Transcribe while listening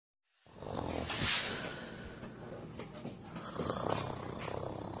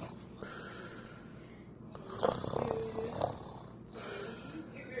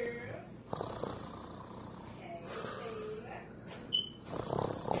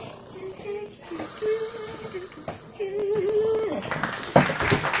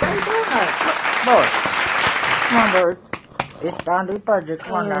December. It's time to do project.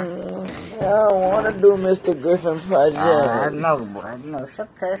 Come on now. I don't want to do Mr. Griffin project. I know, boy. I know. Shut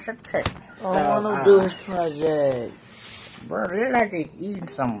up. I don't want to do his project. Bro, they like eating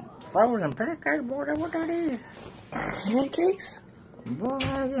some frozen pancakes, boy. That's what that is. Pancakes? Boy,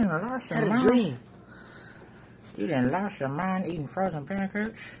 you done lost your I had a mind. dream. You done lost your mind eating frozen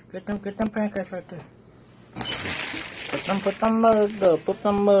pancakes. Get them pancakes right there. Put them mugs up. I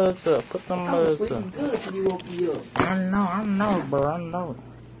was sleeping good till you woke me up. I know, bro. I know.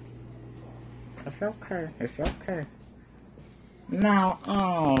 It's okay. Now,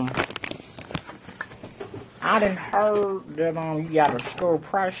 I done heard that you got a school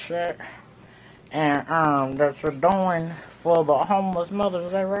project and that you're doing for the homeless mother.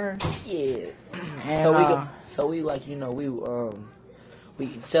 Is that right? Yeah. And,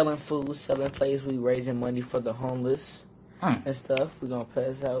 we selling food, selling plates. We raising money for the homeless and stuff. We gonna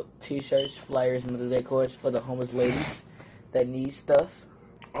pass out T-shirts, flyers, Mother's Day cards for the homeless ladies that need stuff.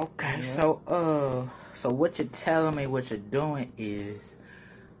 Okay, Yeah. so what you're telling me, what you're doing is,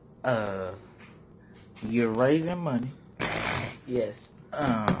 you're raising money. Yes.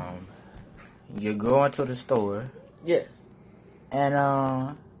 You're going to the store. Yes.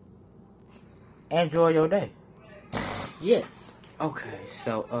 And enjoy your day. Yes. Okay,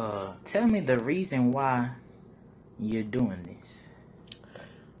 so tell me the reason why you're doing this.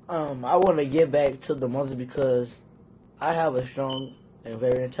 I want to get back to the mothers because I have a strong and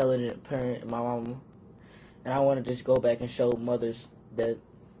very intelligent parent, my mama, and I want to just go back and show mothers that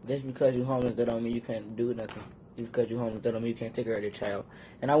just because you're homeless, that don't mean you can't do nothing. Just because you're homeless, that don't mean you can't take care of their child.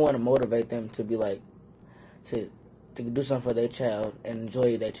 And I want to motivate them to be like, to do something for their child and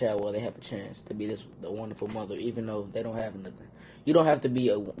enjoy their child while they have a chance to be the wonderful mother, even though they don't have nothing. You don't have to be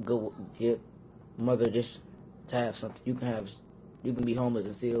a good mother just to have something. You can be homeless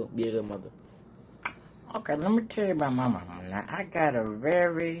and still be a good mother. Okay, let me tell you about my mama. Now, I got a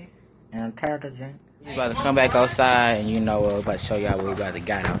very intelligent. We about to come back outside and we're about to show y'all what we about to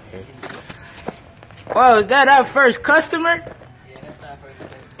got out here. Well, is that our first customer? Yeah, that's our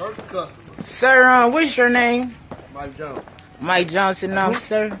first customer. Sir, what's your name? Mike Jones. Mike Johnson,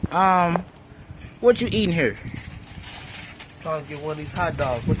 sir. What you eating here? Trying to get one of these hot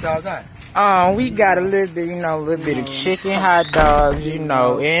dogs. What y'all got? We got a little bit, of chicken hot dogs,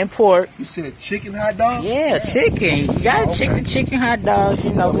 and pork. You said chicken hot dogs? Yeah, chicken. You got chicken hot dogs,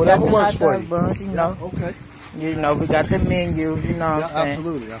 we got Whatever the works hot for dog you. buns, Okay. we got the menu, what I'm saying.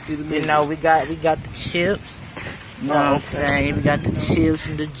 Absolutely. I see the menu. We got the chips. You know what I'm saying? We got the chips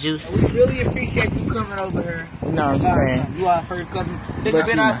and the juice. We really appreciate you coming over here. You know what I'm saying? You are our first customer. Since you've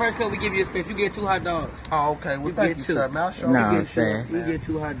been our first customer, we give you a space. You get 2 hot dogs. Oh, okay. Well, thank you, sir. Man, I'll show No, you. I'm saying. You get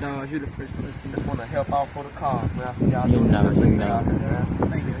 2 hot dogs. You're the first customer. Just want to help out for the cause, man. Y'all You doing know. everything out there,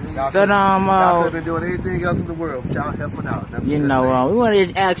 man. Y'all could have been doing anything else in the world. Y'all helping out. That's we want to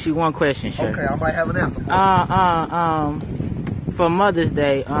just ask you one question, sir. Okay, I might have an answer for For Mother's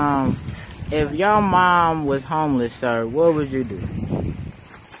Day, if your mom was homeless, sir, what would you do?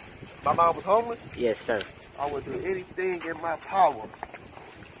 My mom was homeless? Yes, sir. I would do anything in my power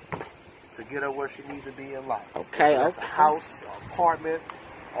to get her where she needs to be in life. Okay, That's a house, an apartment,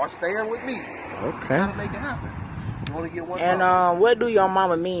 or staying with me. Okay. Gotta make it happen. You only get one. And what do your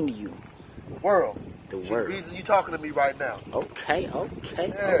mama mean to you? The world. The She's world. the reason you talking to me right now. Okay. Yeah.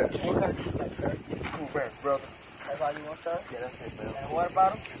 Okay. Cool, man, brother. That's all you want, sir? Yeah, that's it, man. And what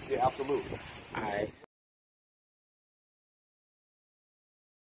about them? Yeah, absolutely. All right.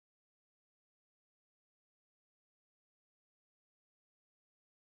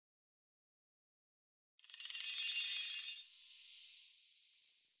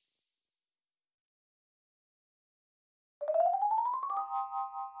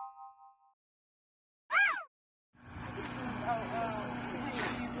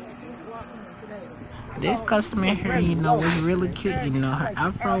 This customer here, was really cute. Her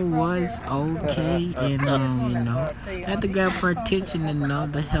afro was okay, and had to grab her attention,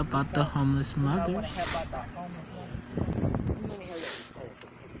 to help out the homeless mothers.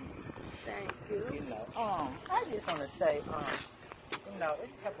 Thank you. I just want to say,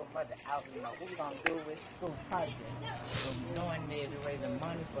 it's help a mother out. What we're going to do with school project. What we're doing is we're raising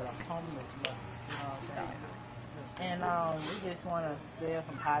money for the homeless mothers. You know what I'm saying? And we just want to sell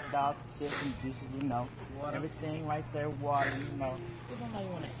some hot dogs, some chips, some juices, everything right there, water, We don't know you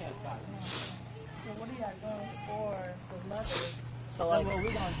want to help out. So what are y'all doing for the mothers? So what we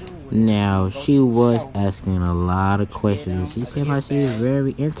gonna do with Now, she was asking a lot of questions. She seemed like she was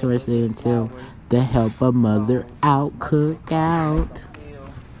very interested into the Help A Mother Out Cookout.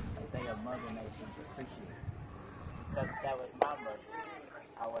 They a mother nation appreciate. Because if that was my mother,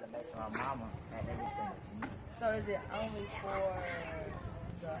 I would have made sure my mama had everything that she needed. So is it only for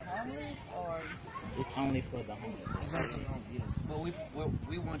the homeless or? It's only for the homeless. Yes, but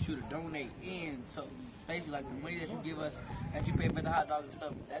we want you to donate in. So basically, like the money that you give us, that you pay for the hot dogs and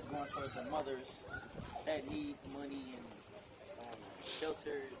stuff, that's going towards the mothers that need money and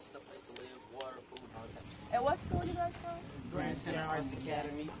shelter, stuff like to live, water, food, and all that type of stuff. And what school you guys from? Grand Center Arts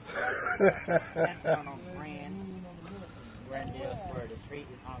Academy. That's down on Grandale Square. The street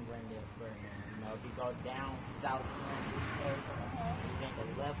is on Grandale Square, man. You know, if you go down South Grandale Square, you make a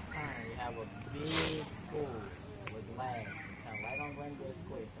left turn, you have a big school with glass. It's right on Grandale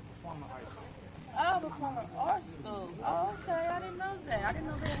Square. It's a performing arts school. Oh, performing arts school. Oh, okay. I didn't know that. I didn't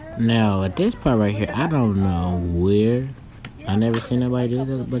know they had. Now, at this part right here, I don't know where. I never seen nobody do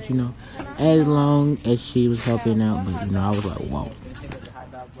that, but you know, as long as she was helping out, but you know, I was like, whoa.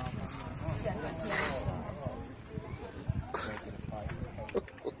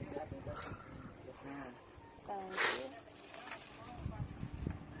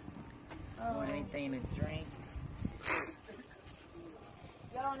 Anything to drink.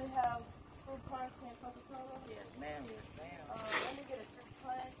 Y'all only have fruit punch and Coca-Cola? Yes, ma'am. Yes, ma'am. Let me get a fruit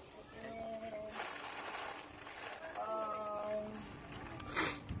punch and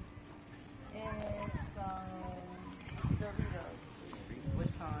some Doritos.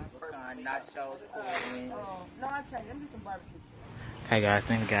 Which kind? Nachos, corn. Oh, no, I changed. Let me get some barbecue. Hey guys, I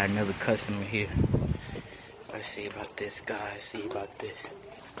think we got another customer here. Let's see about this, guys. See about this.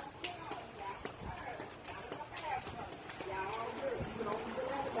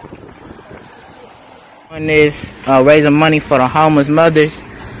 Doing this, raising money for the homeless mothers,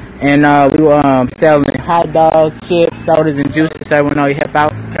 and we were selling hot dogs, chips, sodas, and juices. So everyone know you help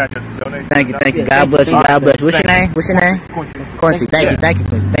out. Thank you, thank you. God bless you, God bless you. What's your name? What's your name? Quincy. Thank you,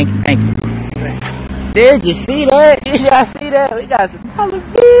 Quincy. Thank you. Did you see that? Did y'all see that? We got some color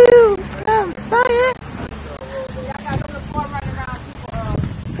view. You know what I'm saying?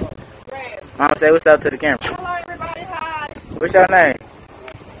 Mom, say what's up to the camera. Hello, everybody. Hi. What's your name?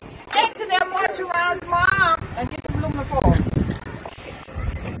 Get to that march around mom and get the aluminum foil.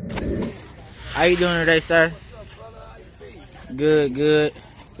 How you doing today, sir? Good, good.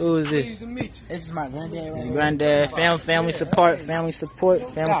 Who is this? This is my granddad right here. Granddad, family support,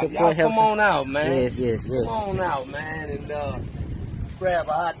 Y'all come on out, man. Yes. Come on out, man, and grab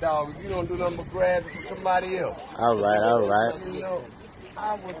a hot dog. If you don't do nothing but grab it from somebody else. All right. You know,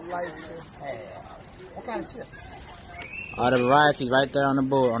 I would like to have. What kind of chip? All the varieties right there on the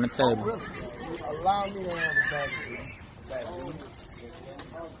board, on the table. Really? Allow me to have a bag of these.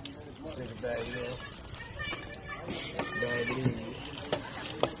 Take a bag of these. Bag of these.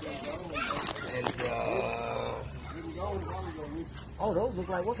 And, oh, those look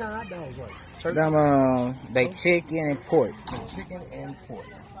like, what kind of hot dogs are they? Turkey? Them, they chicken and pork. Chicken and pork.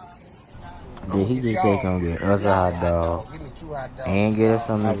 Did he just say gonna get us a hot dog Give me 2 hot dogs. and get us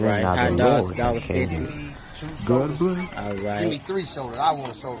something to drink? Now Hot the dogs, Lord $1.50. Give crazy. me 2 Good, sodas. boy. All Give me right. 3 sodas. I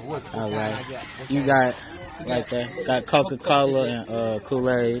want a soda. What All kind right. I got? You got right there. Got Coca-Cola and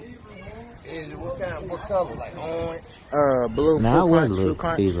Kool-Aid. What color? Like orange? Blue Now I fruit would punch, fruit look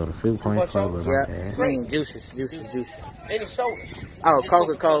punch. see on the fruit punch club, but my Yeah, bad. green juices. Any sodas? Oh,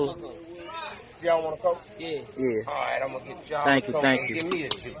 Coca-Cola. Y'all want a Coke? Yeah. Yeah. All right, I'm going to get y'all Thank a you, Coke thank and you. Give me a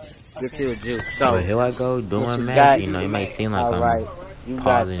juice. Get you a juice. So, But here I go what doing you math. got? You know, it may seem like all right. I'm You got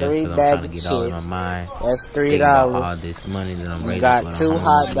pausing this 3 because I'm trying to bags get of all in my chips. mind. That's Thinking about all $3. this money that I'm You raising got for the 2 homeless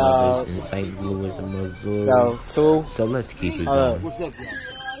hot mothers dogs. in St. Louis and Missouri. So, 2. So let's keep it Hold up. going. What's up, y'all?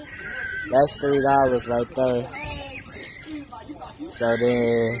 That's $3 right there. So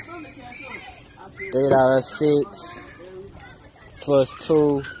then $3.06 plus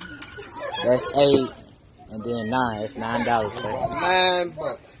 2, that's 8, and then 9. That's $9. Sir.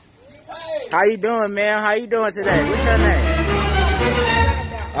 $9. How you doing, man? How you doing today? What's your name?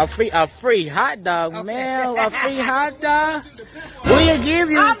 A free hot dog, man. A free hot dog. We'll give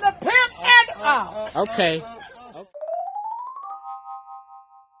you. I'm the pimp and all. Okay.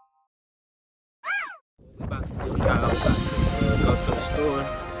 We about to do, y'all. We about to go to the store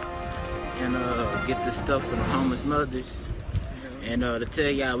and get the stuff for the homeless mothers. And to tell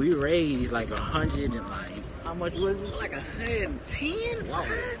y'all, we raised like 100 and like, how much was it? Like 110? Wow,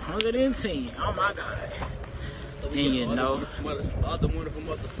 110. Oh my God. So And we you give know, other wonderful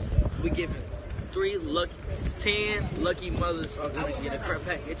mothers. We give 10 lucky mothers are going to get a crab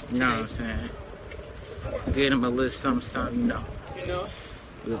package today. you know what I'm saying? Get them a little something, you know. You know?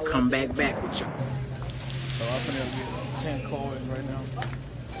 We'll come back with you. So I'm gonna get 10 coins right now.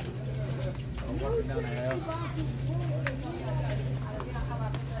 I'm walking down the aisle.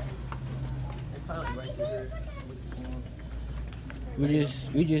 They probably right there.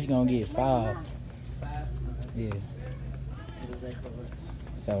 We just gonna get 5. Yeah.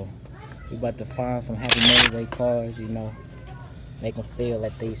 So, we about to find some Happy Mother's Day cards, you know. Make them feel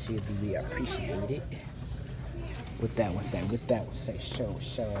like they should be appreciated. What that one say? Show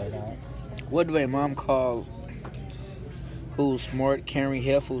it out. What do a mom call who's smart, caring,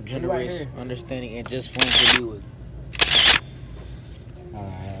 helpful, generous, understanding, and just fun to be with?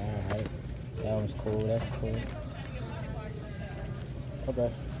 Alright. That one's cool. That's cool.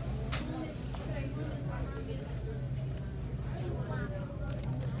 Okay.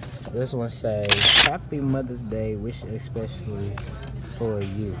 This one say, Happy Mother's Day, wish especially for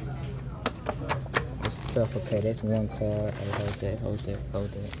you. It's tough. Okay, that's one card. Hey, hold that.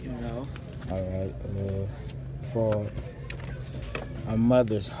 You know. Alright. For a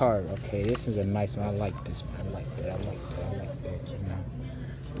mother's heart. Okay, this is a nice one. I like this one. I like that, you know.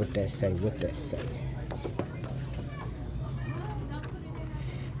 What that say?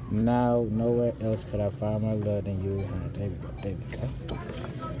 Now, nowhere else could I find my love than you. There we go.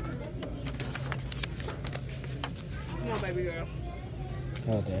 Come on, baby girl.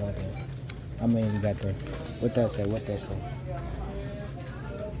 Hold that. I mean, we got the. What that say?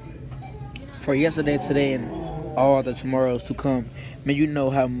 For yesterday, today, and all the tomorrows to come, may you know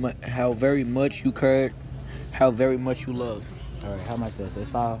how very much you cared, how very much you love. All right, how much is this?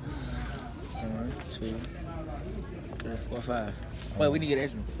 5? 1, 2, 3, 4, 5. Wait, we need to get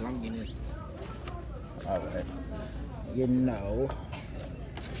extra because I'm getting this. All right. You know.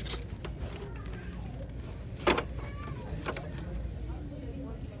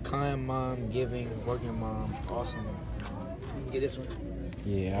 Kind mom, giving, working mom, awesome mom. Get this one.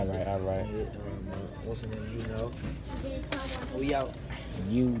 Yeah, all right. What's the name? You know. We out.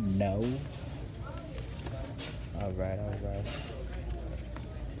 You know. All right.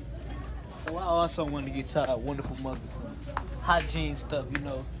 So I also want to get y'all wonderful mothers some hygiene stuff, you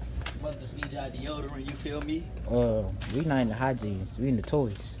know. Mothers need y'all deodorant, you feel me? We not in the hygiene. We in the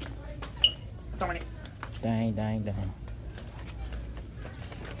toys. Darn it. Dang.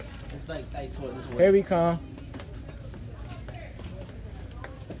 It's like toward this way. Here we come.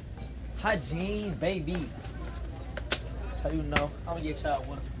 Hygiene, baby. So you know, I'm gonna get y'all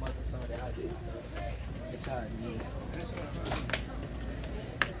wonderful mothers some of that hygiene stuff. Get y'all need.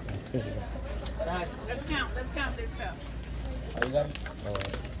 Let's count this stuff. Oh, you got it?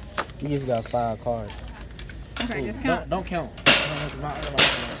 We just got 5 cards. Okay, just count. Don't count.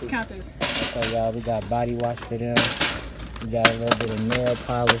 Count this. Okay, y'all, we got body wash for them. We got a little bit of nail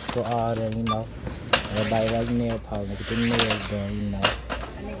polish for all them, you know. Everybody like nail polish. Get the nails done, you know.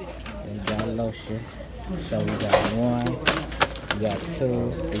 We got lotion. So we got 1, we got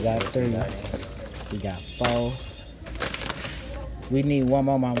 2, we got 3, we got 4. We need one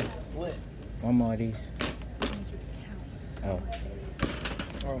more, mama. What? One more of these. Oh.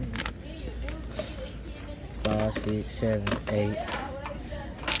 5, 6, 7, 8,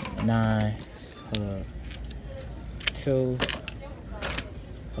 9. 2.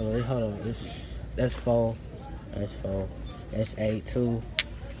 Hold on. That's 4. That's 8. 2.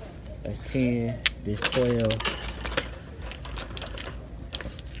 That's 10. This 12.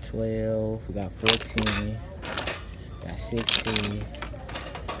 12. We got 14. Got 16.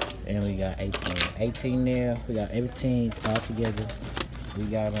 And we got 18. 18 there. We got everything all together. We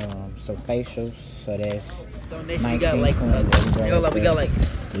got some facials. So that's donation. We got like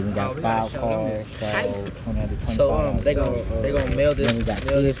then we got 5 cards, so 20 to 25. So they gonna mail this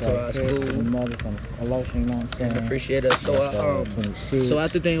to our school. Some lotion, you know what I'm saying? And appreciate us. So 26. So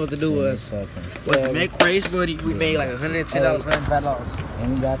after thing what to do was with the Make Race Buddy, we made like $110, $105.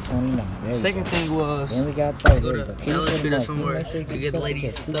 And we got 29. Second thing was then we got 30. go to Illustrator somewhere to get the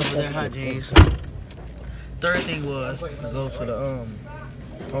ladies stuff for their hygiene. Third thing was to go to the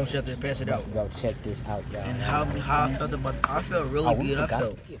home shelter and pass it out. Go check this out, y'all. And how I felt about it, I felt really good. I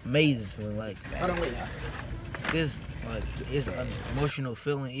felt amazing. Like this, like it's an emotional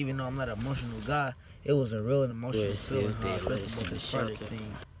feeling. Even though I'm not an emotional guy, it was a real emotional feeling. How I felt about this project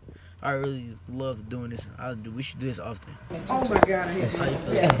thing. I really love doing this. We should do this often. Oh my God! How you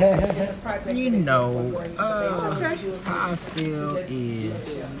feel? You know, how I feel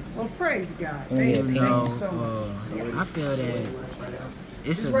is, Well, praise God. you know, Thank you so much. I feel that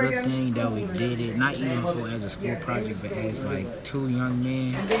it's a good thing that we did it, not even for as a school project, but as like 2 young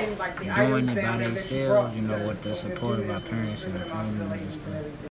men doing it by themselves, you know, with the support of our parents and our family and stuff.